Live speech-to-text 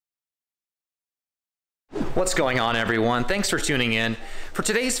What's going on, everyone? Thanks for tuning in. For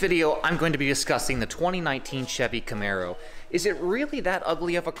today's video, I'm going to be discussing the 2019 Chevy Camaro. Is it really that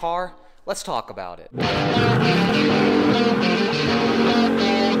ugly of a car? Let's talk about it.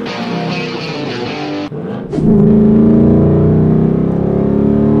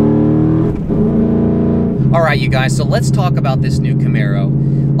 Alright, you guys, so let's talk about this new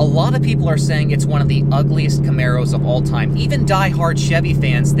Camaro. A lot of people are saying it's one of the ugliest Camaros of all time. Even die-hard Chevy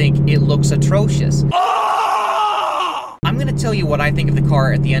fans think it looks atrocious. I'm going to tell you what I think of the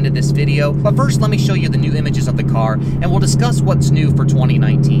car at the end of this video, but first let me show you the new images of the car, and we'll discuss what's new for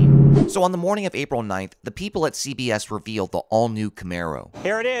 2019. So on the morning of April 9th, the people at CBS revealed the all-new Camaro.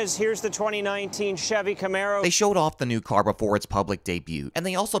 Here it is. Here's the 2019 Chevy Camaro. They showed off the new car before its public debut, and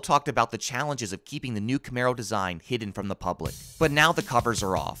they also talked about the challenges of keeping the new Camaro design hidden from the public. But now the covers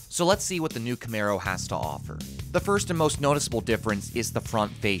are off, so let's see what the new Camaro has to offer. The first and most noticeable difference is the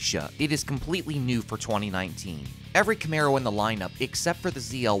front fascia. It is completely new for 2019. Every Camaro in the lineup, except for the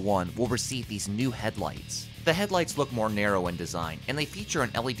ZL1, will receive these new headlights. The headlights look more narrow in design, and they feature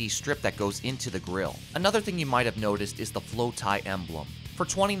an LED strip that goes into the grille. Another thing you might have noticed is the flow tie emblem. For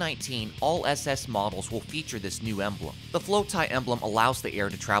 2019, all SS models will feature this new emblem. The flow tie emblem allows the air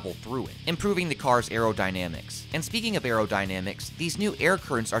to travel through it, improving the car's aerodynamics. And speaking of aerodynamics, these new air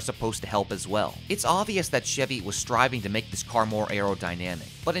currents are supposed to help as well. It's obvious that Chevy was striving to make this car more aerodynamic,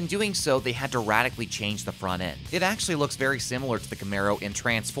 but in doing so, they had to radically change the front end. It actually looks very similar to the Camaro in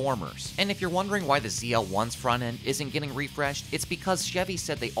Transformers. And if you're wondering why the ZL1's front end isn't getting refreshed, it's because Chevy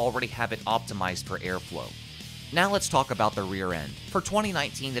said they already have it optimized for airflow. Now let's talk about the rear end. For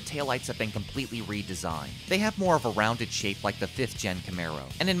 2019, the taillights have been completely redesigned. They have more of a rounded shape like the 5th gen Camaro,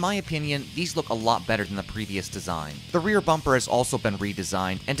 and in my opinion, these look a lot better than the previous design. The rear bumper has also been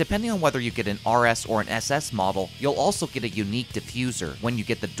redesigned, and depending on whether you get an RS or an SS model, you'll also get a unique diffuser when you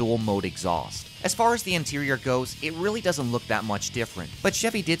get the dual mode exhaust. As far as the interior goes, it really doesn't look that much different, but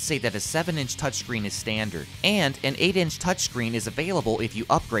Chevy did say that a 7-inch touchscreen is standard, and an 8-inch touchscreen is available if you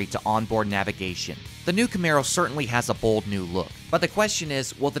upgrade to onboard navigation. The new Camaro certainly has a bold new look, but the question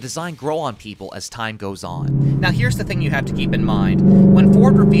is, will the design grow on people as time goes on? Now here's the thing you have to keep in mind. When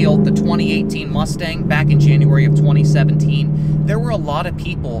Ford revealed the 2018 Mustang back in January of 2017, there were a lot of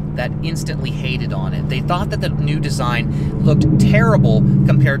people that instantly hated on it. They thought that the new design looked terrible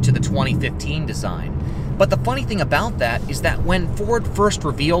compared to the 2015 design. But the funny thing about that is that when Ford first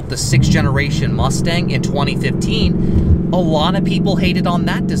revealed the 6th generation Mustang in 2015, a lot of people hated on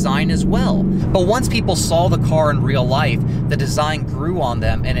that design as well. But once people saw the car in real life, the design grew on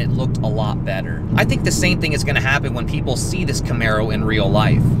them and it looked a lot better. I think the same thing is going to happen when people see this Camaro in real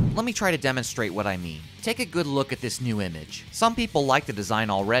life. Let me try to demonstrate what I mean. Take a good look at this new image. Some people like the design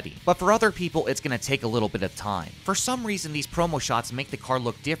already, but for other people it's going to take a little bit of time. For some reason, these promo shots make the car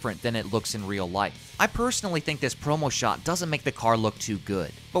look different than it looks in real life. I personally think this promo shot doesn't make the car look too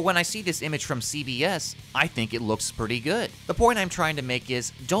good, but when I see this image from CBS, I think it looks pretty good. The point I'm trying to make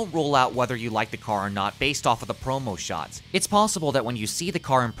is, don't rule out whether you like the car or not based off of the promo shots. It's possible that when you see the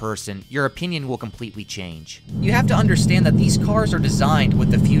car in person, your opinion will completely change. You have to understand that these cars are designed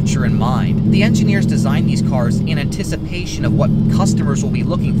with the future in mind. The engineers designed these cars in anticipation of what customers will be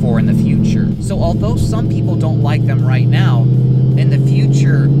looking for in the future. So although some people don't like them right now, in the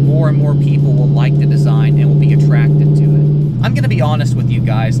future, more and more people will like the design and will be attracted to it. I'm gonna be honest with you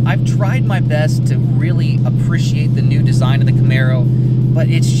guys, I've tried my best to really appreciate the new design of the Camaro, but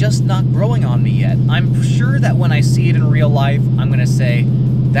it's just not growing on me yet. I'm sure that when I see it in real life, I'm gonna say,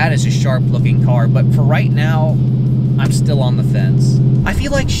 that is a sharp looking car, but for right now, I'm still on the fence. I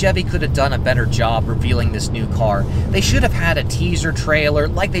feel like Chevy could have done a better job revealing this new car. They should have had a teaser trailer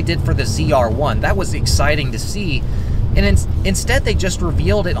like they did for the ZR1. That was exciting to see. And instead they just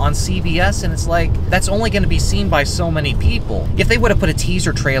revealed it on CBS, and it's like, that's only going to be seen by so many people. If they would have put a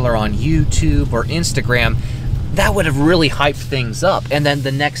teaser trailer on YouTube or Instagram, that would have really hyped things up, and then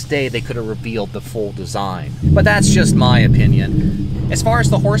the next day they could have revealed the full design. But that's just my opinion. As far as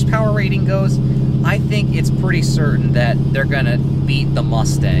the horsepower rating goes, I think it's pretty certain that they're gonna beat the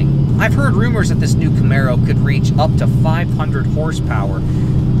Mustang. I've heard rumors that this new Camaro could reach up to 500 horsepower,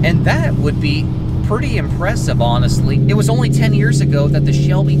 and that would be pretty impressive, honestly. It was only 10 years ago that the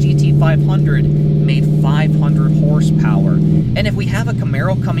Shelby GT500 made 500 horsepower. And if we have a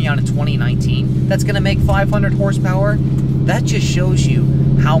Camaro coming out in 2019 that's gonna make 500 horsepower, that just shows you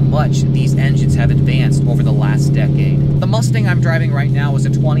how much these engines have advanced over the last decade. The Mustang I'm driving right now is a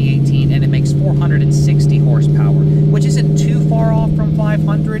 2018 and it makes 460 horsepower, which isn't too far off from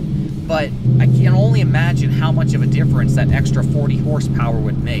 500, but I can only imagine how much of a difference that extra 40 horsepower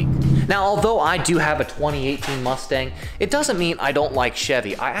would make. Now, although I do have a 2018 Mustang, it doesn't mean I don't like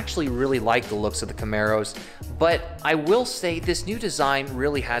Chevy. I actually really like the looks of the Camaros, but I will say this new design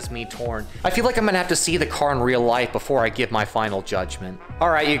really has me torn. I feel like I'm gonna have to see the car in real life before I give my final judgment. All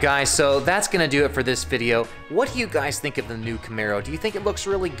right, you guys, so that's gonna do it for this video. What do you guys think of the new Camaro? Do you think it looks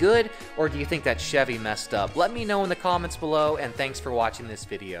really good, or do you think that Chevy messed up? Let me know in the comments below, and thanks for watching this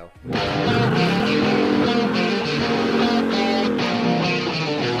video.